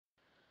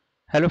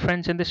Hello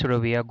friends, in this video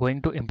we are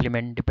going to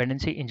implement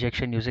dependency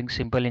injection using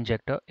Simple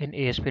Injector in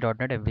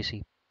ASP.NET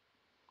MVC.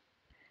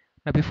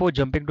 Now before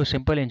jumping to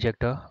Simple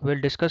Injector, we'll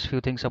discuss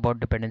few things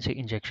about dependency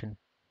injection.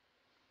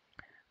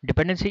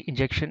 Dependency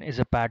injection is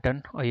a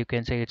pattern, or you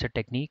can say it's a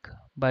technique,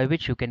 by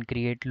which you can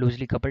create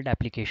loosely coupled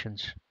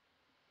applications.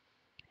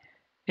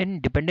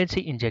 In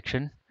dependency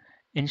injection,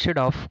 instead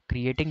of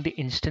creating the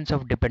instance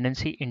of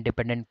dependency in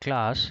dependent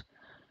class,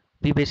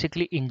 we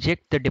basically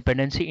inject the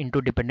dependency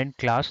into dependent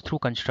class through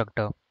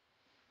constructor.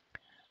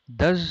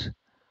 Thus,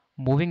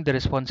 moving the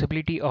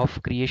responsibility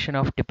of creation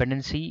of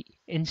dependency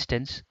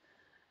instance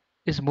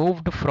is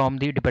moved from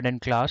the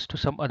dependent class to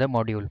some other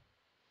module.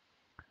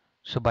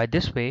 So by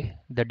this way,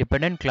 the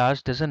dependent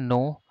class doesn't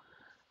know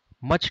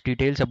much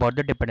details about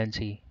the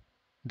dependency,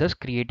 thus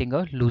creating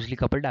a loosely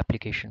coupled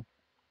application.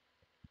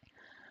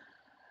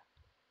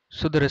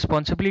 So the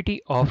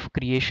responsibility of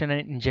creation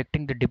and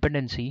injecting the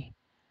dependency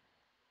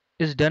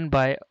is done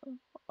by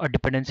a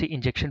dependency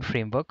injection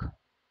framework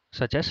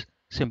such as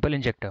Simple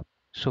Injector.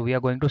 So we are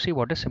going to see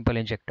what is Simple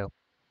Injector.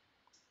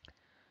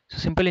 So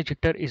Simple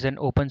Injector is an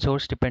open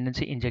source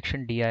dependency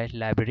injection DI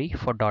library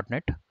for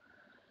 .NET.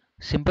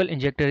 Simple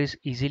Injector is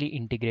easily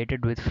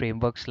integrated with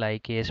frameworks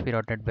like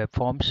ASP.NET Web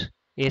Forms,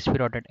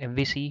 ASP.NET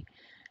MVC,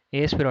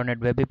 ASP.NET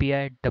Web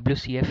API,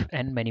 WCF,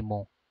 and many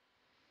more.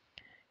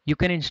 You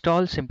can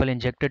install Simple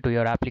Injector to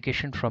your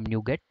application from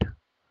NuGet.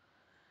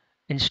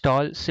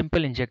 Install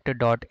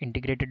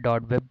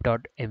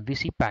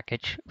simpleinjector.integrated.web.mvc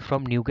package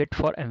from NuGet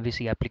for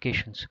MVC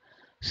applications.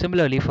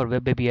 Similarly, for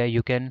Web API,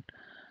 you can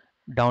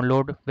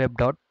download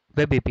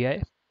web.web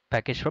API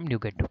package from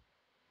NuGet.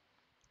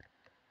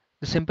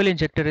 The Simple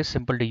Injector is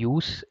simple to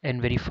use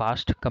and very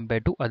fast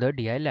compared to other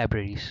DI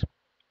libraries.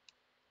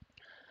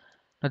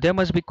 Now there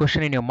must be a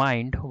question in your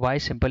mind, why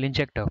Simple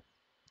Injector?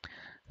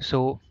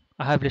 So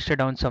I have listed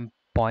down some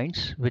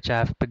points which I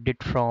have picked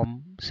it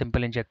from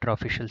Simple Injector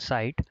official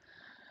site,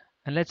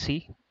 and let's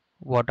see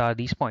what are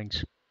these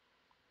points.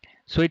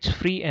 So it's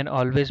free and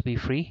always be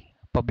free,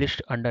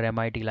 published under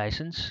MIT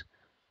license.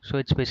 So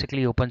it's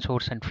basically open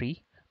source and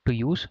free to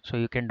use, so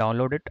you can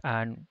download it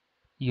and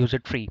use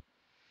it free.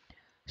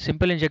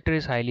 Simple Injector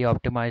is highly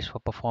optimized for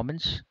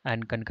performance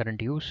and concurrent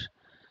use.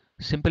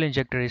 Simple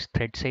Injector is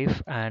thread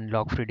safe and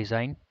log free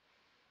design.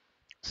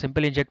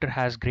 Simple Injector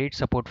has great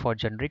support for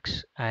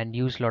generics and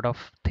use a lot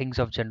of things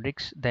of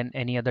generics than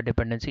any other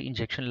dependency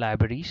injection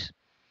libraries.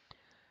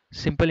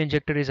 Simple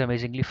Injector is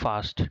amazingly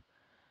fast,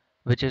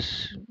 which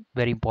is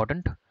very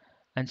important.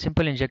 And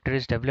Simple Injector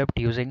is developed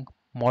using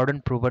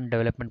modern proven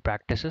development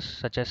practices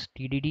such as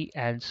TDD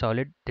and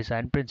solid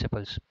design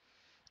principles.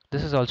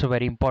 This is also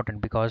very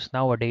important because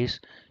nowadays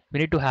we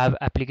need to have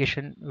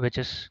application which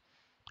is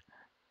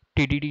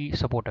TDD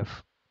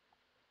supportive.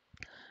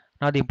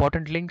 Now the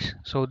important links.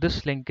 So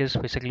this link is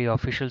basically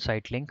official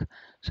site link.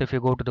 So if you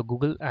go to the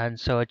Google and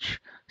search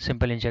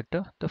Simple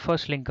Injector, the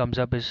first link comes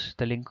up is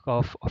the link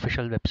of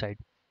official website.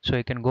 So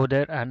you can go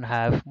there and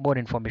have more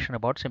information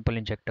about Simple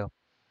Injector.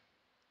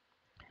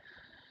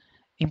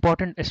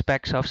 Important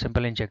aspects of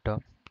Simple Injector.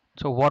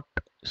 So what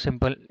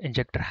Simple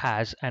Injector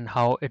has and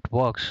how it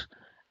works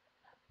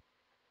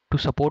to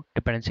support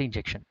dependency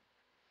injection.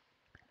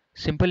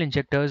 Simple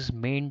Injector's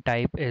main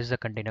type is the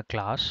container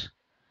class.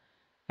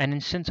 An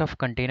instance of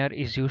container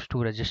is used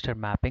to register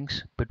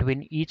mappings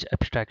between each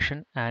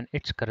abstraction and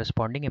its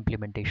corresponding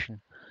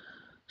implementation.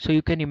 So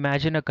you can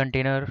imagine a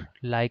container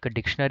like a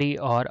dictionary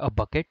or a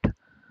bucket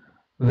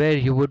where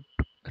you would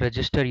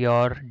register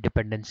your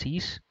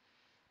dependencies,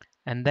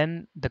 and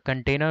then the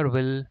container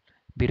will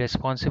be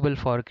responsible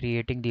for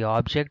creating the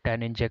object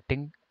and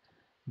injecting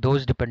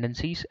those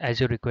dependencies as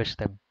you request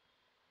them.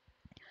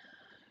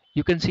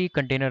 You can see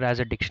container as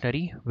a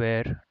dictionary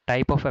where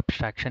type of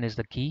abstraction is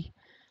the key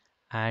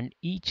and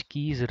each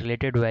key's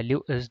related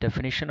value is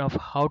definition of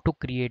how to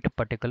create a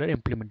particular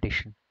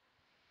implementation.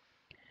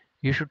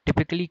 You should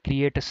typically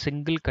create a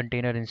single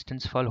container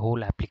instance for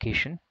whole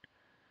application.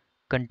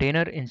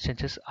 Container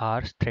instances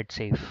are thread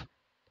safe.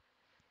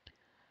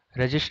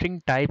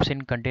 Registering types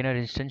in container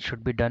instance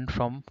should be done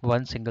from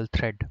one single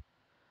thread.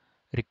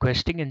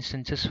 Requesting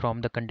instances from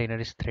the container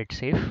is thread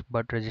safe,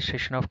 but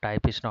registration of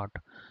type is not.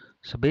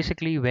 So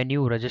basically, when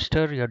you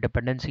register your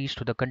dependencies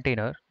to the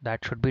container,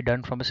 that should be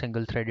done from a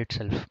single thread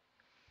itself.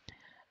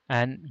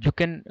 And you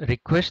can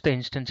request the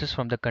instances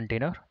from the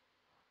container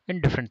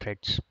in different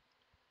threads.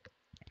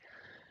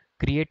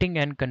 Creating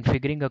and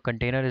configuring a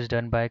container is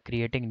done by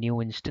creating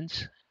new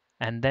instance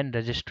and then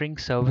registering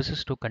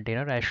services to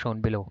container as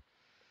shown below.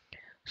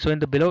 So in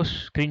the below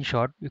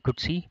screenshot, you could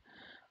see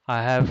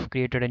I have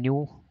created a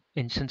new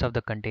instance of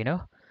the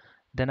container.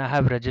 Then I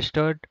have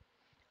registered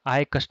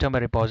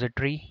customer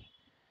repository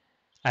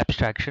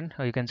abstraction,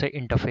 or you can say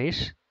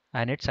interface,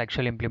 and its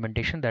actual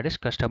implementation, that is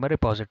customer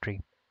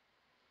repository.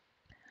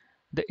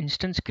 The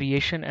instance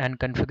creation and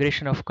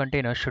configuration of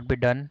containers should be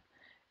done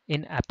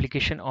in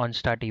application on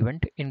start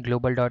event in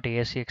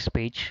global.asx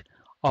page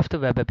of the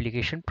web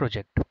application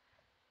project.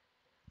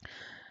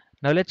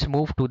 Now let's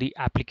move to the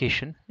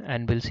application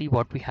and we'll see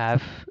what we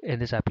have in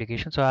this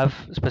application. So I've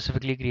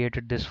specifically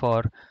created this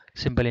for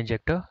Simple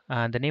Injector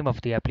and the name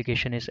of the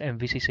application is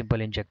MVC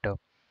Simple Injector.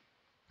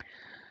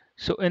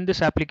 So in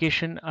this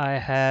application, I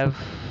have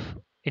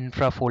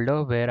infra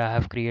folder where I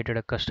have created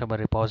a customer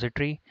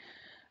repository.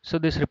 So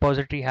this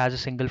repository has a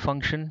single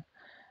function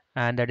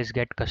and that is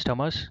get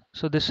customers.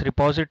 So this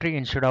repository,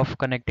 instead of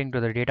connecting to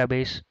the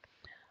database,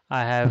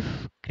 I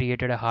have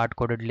created a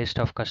hard-coded list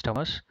of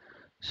customers.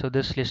 So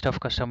this list of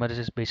customers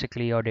is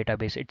basically your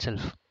database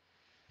itself.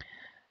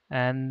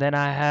 And then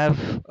I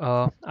have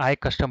I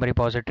customer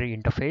repository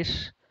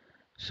interface.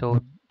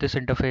 So this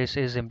interface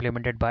is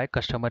implemented by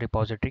customer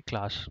repository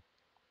class.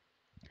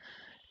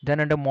 Then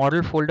under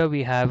model folder,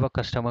 we have a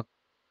customer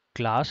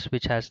class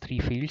which has three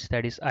fields,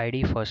 that is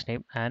ID, first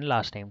name and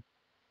last name.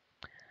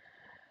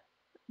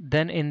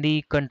 Then in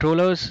the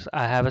controllers,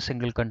 I have a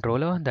single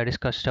controller, that is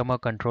customer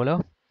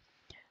controller,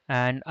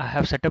 and I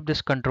have set up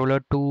this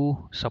controller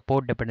to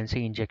support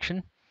dependency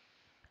injection.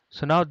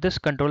 So now this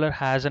controller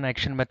has an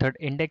action method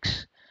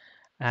index,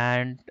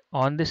 and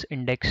on this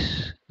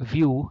index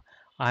view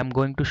I'm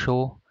going to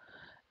show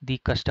the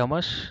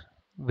customers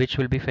which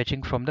will be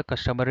fetching from the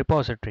customer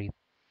repository.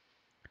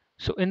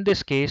 So in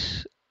this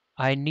case,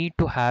 I need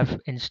to have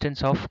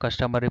instance of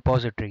customer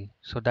repository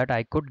so that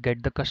I could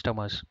get the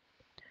customers.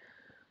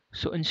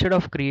 So instead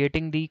of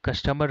creating the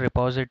customer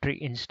repository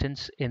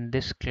instance in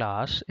this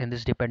class, in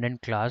this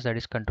dependent class, that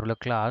is controller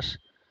class,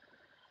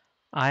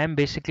 I am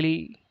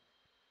basically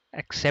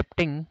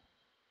accepting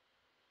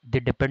the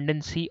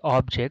dependency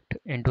object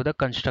into the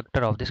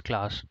constructor of this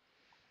class.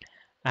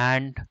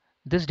 And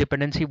this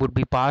dependency would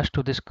be passed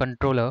to this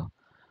controller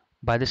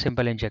by the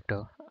simple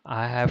injector.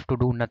 I have to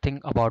do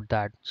nothing about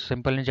that.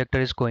 Simple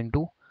injector is going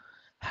to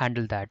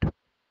handle that.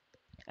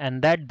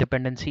 And that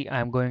dependency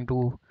I'm going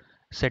to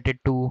set it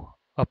to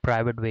a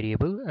private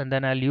variable and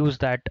then I'll use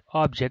that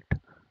object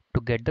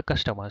to get the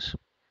customers.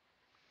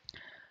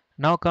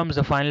 Now comes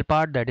the final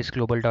part, that is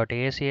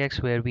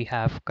global.asx, where we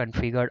have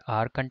configured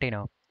our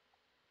container.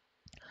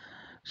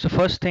 So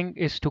first thing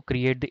is to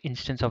create the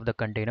instance of the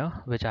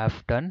container, which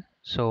I've done.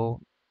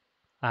 So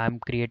I'm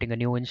creating a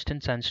new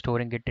instance and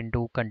storing it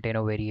into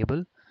container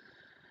variable.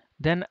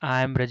 Then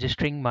I'm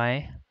registering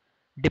my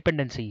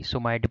dependency. So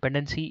my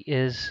dependency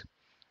is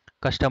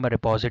customer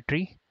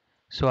repository.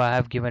 So I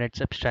have given its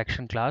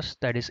abstraction class,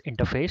 that is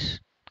interface,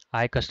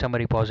 I customer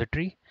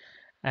repository,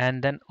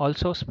 and then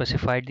also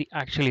specified the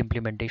actual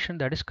implementation,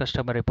 that is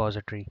customer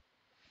repository.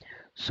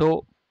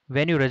 So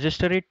when you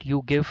register it,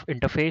 you give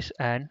interface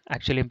and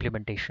actual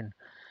implementation.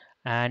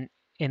 And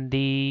in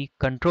the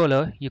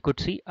controller, you could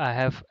see I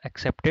have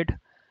accepted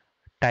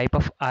type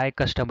of I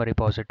customer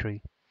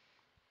repository.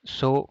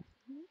 So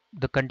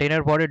the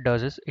container, what it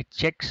does is it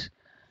checks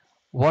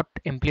what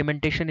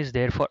implementation is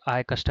there for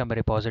I customer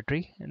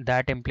repository.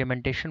 That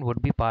implementation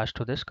would be passed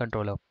to this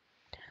controller.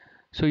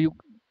 So you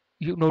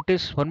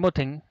notice one more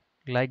thing,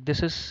 like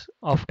this is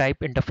of type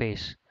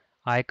interface,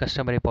 I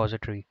customer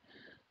repository.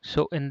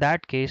 So in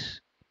that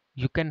case,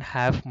 you can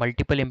have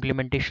multiple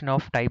implementation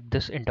of type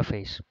this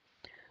interface.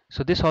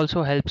 So this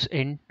also helps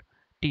in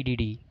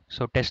TDD,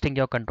 so testing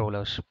your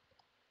controllers.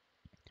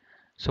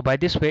 So by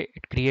this way,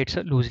 it creates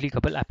a loosely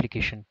coupled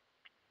application.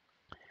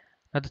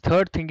 Now the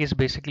third thing is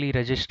basically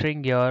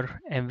registering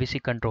your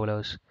MVC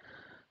controllers.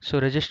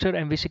 So register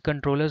MVC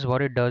controllers,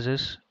 what it does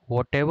is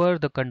whatever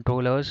the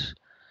controllers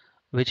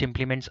which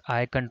implements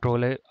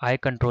iController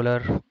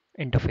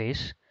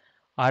interface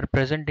are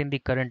present in the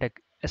current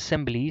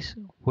assemblies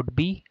would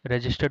be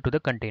registered to the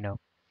container.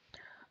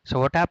 So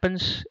what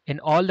happens in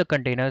all the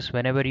containers,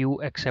 whenever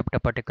you accept a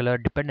particular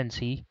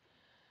dependency,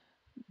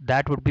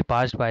 that would be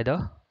passed by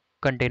the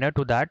container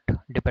to that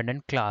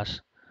dependent class.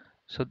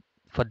 So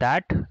for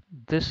that,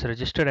 this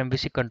register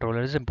MVC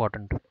controller is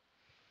important.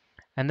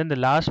 And then the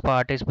last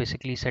part is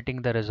basically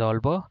setting the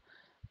resolver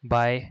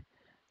by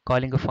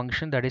calling a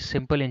function, that is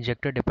simple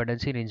injector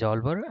dependency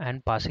resolver,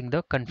 and passing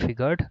the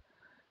configured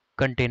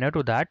container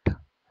to that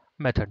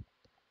method.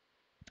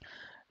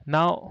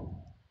 Now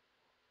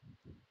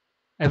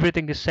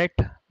everything is set.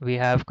 We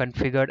have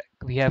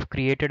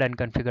created and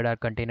configured our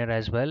container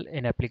as well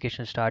in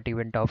application start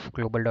event of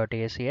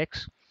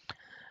global.asx.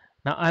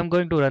 Now I'm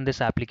going to run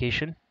this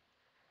application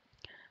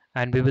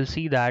and we will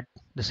see that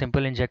the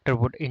simple injector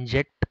would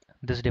inject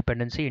this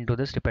dependency into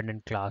this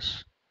dependent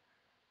class.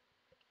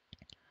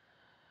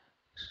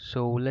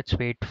 So let's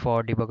wait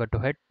for debugger to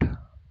hit.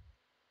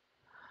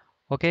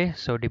 Okay,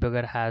 so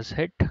debugger has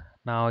hit.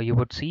 Now you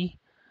would see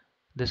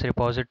this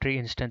repository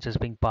instance is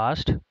being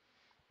passed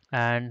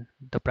and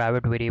the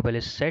private variable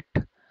is set.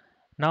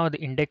 Now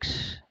the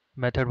index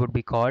method would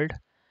be called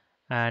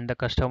and the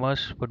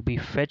customers would be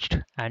fetched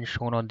and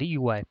shown on the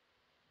UI.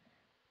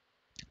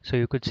 So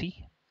you could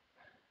see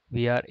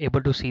we are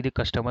able to see the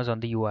customers on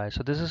the UI.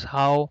 So this is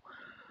how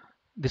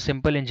the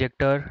simple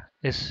injector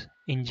is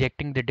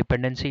injecting the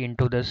dependency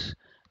into this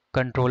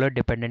controller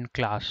dependent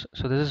class.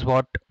 So this is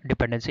what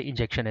dependency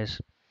injection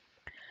is.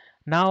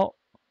 Now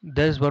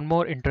there's one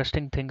more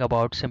interesting thing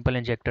about simple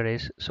injector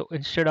is, so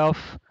instead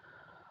of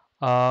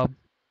uh,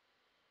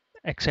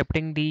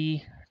 accepting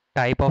the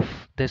type of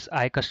this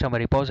iCustomer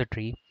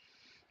repository,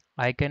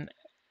 I can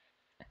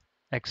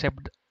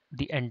accept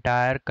the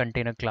entire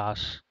container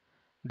class.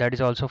 That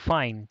is also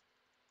fine.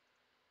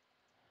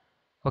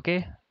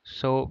 Okay,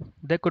 so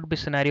there could be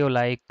scenario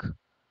like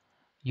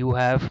you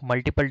have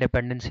multiple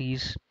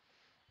dependencies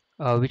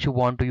which you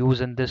want to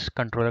use in this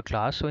controller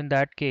class. So in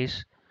that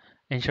case,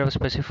 instead of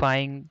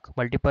specifying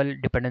multiple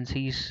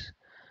dependencies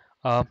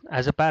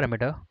as a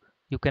parameter,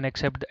 you can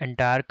accept the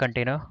entire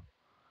container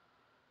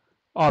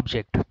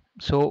object.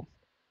 So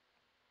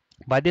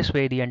by this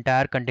way, the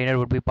entire container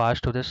would be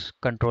passed to this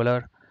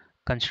controller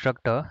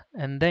constructor,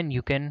 and then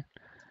you can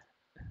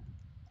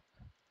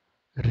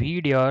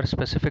read your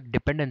specific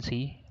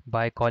dependency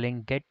by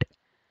calling get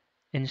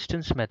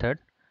instance method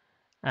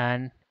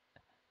and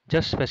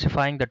just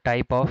specifying the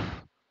type of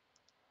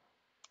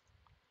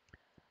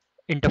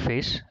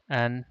interface,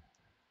 and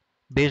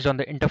based on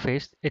the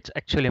interface its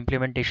actual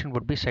implementation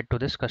would be set to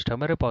this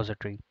customer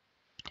repository.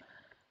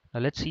 Now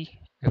let's see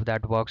if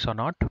that works or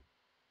not.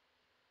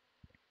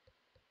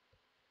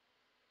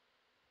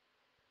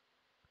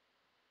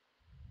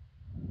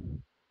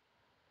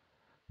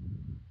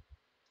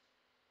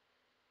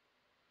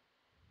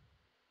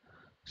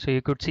 So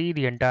you could see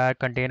the entire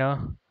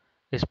container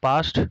is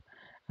passed,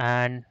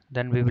 and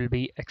then we will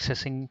be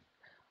accessing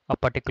a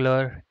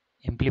particular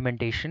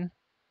implementation.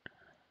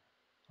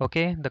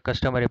 Okay, the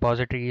customer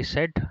repository is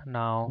set.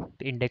 Now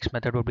the index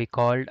method would be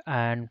called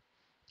and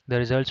the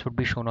results would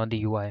be shown on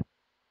the UI.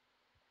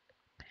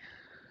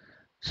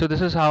 So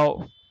this is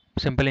how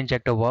Simple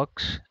Injector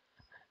works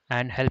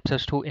and helps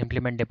us to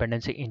implement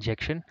dependency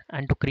injection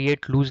and to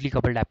create loosely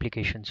coupled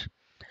applications.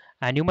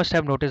 And you must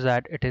have noticed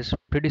that it is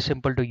pretty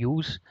simple to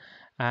use,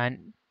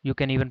 and you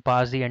can even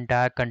pass the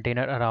entire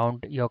container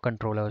around your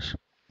controllers.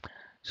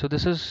 So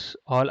this is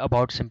all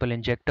about Simple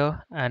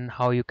Injector and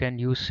how you can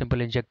use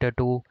Simple Injector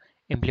to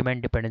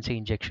implement dependency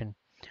injection.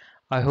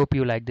 I hope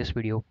you like this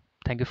video.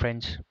 Thank you,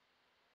 friends.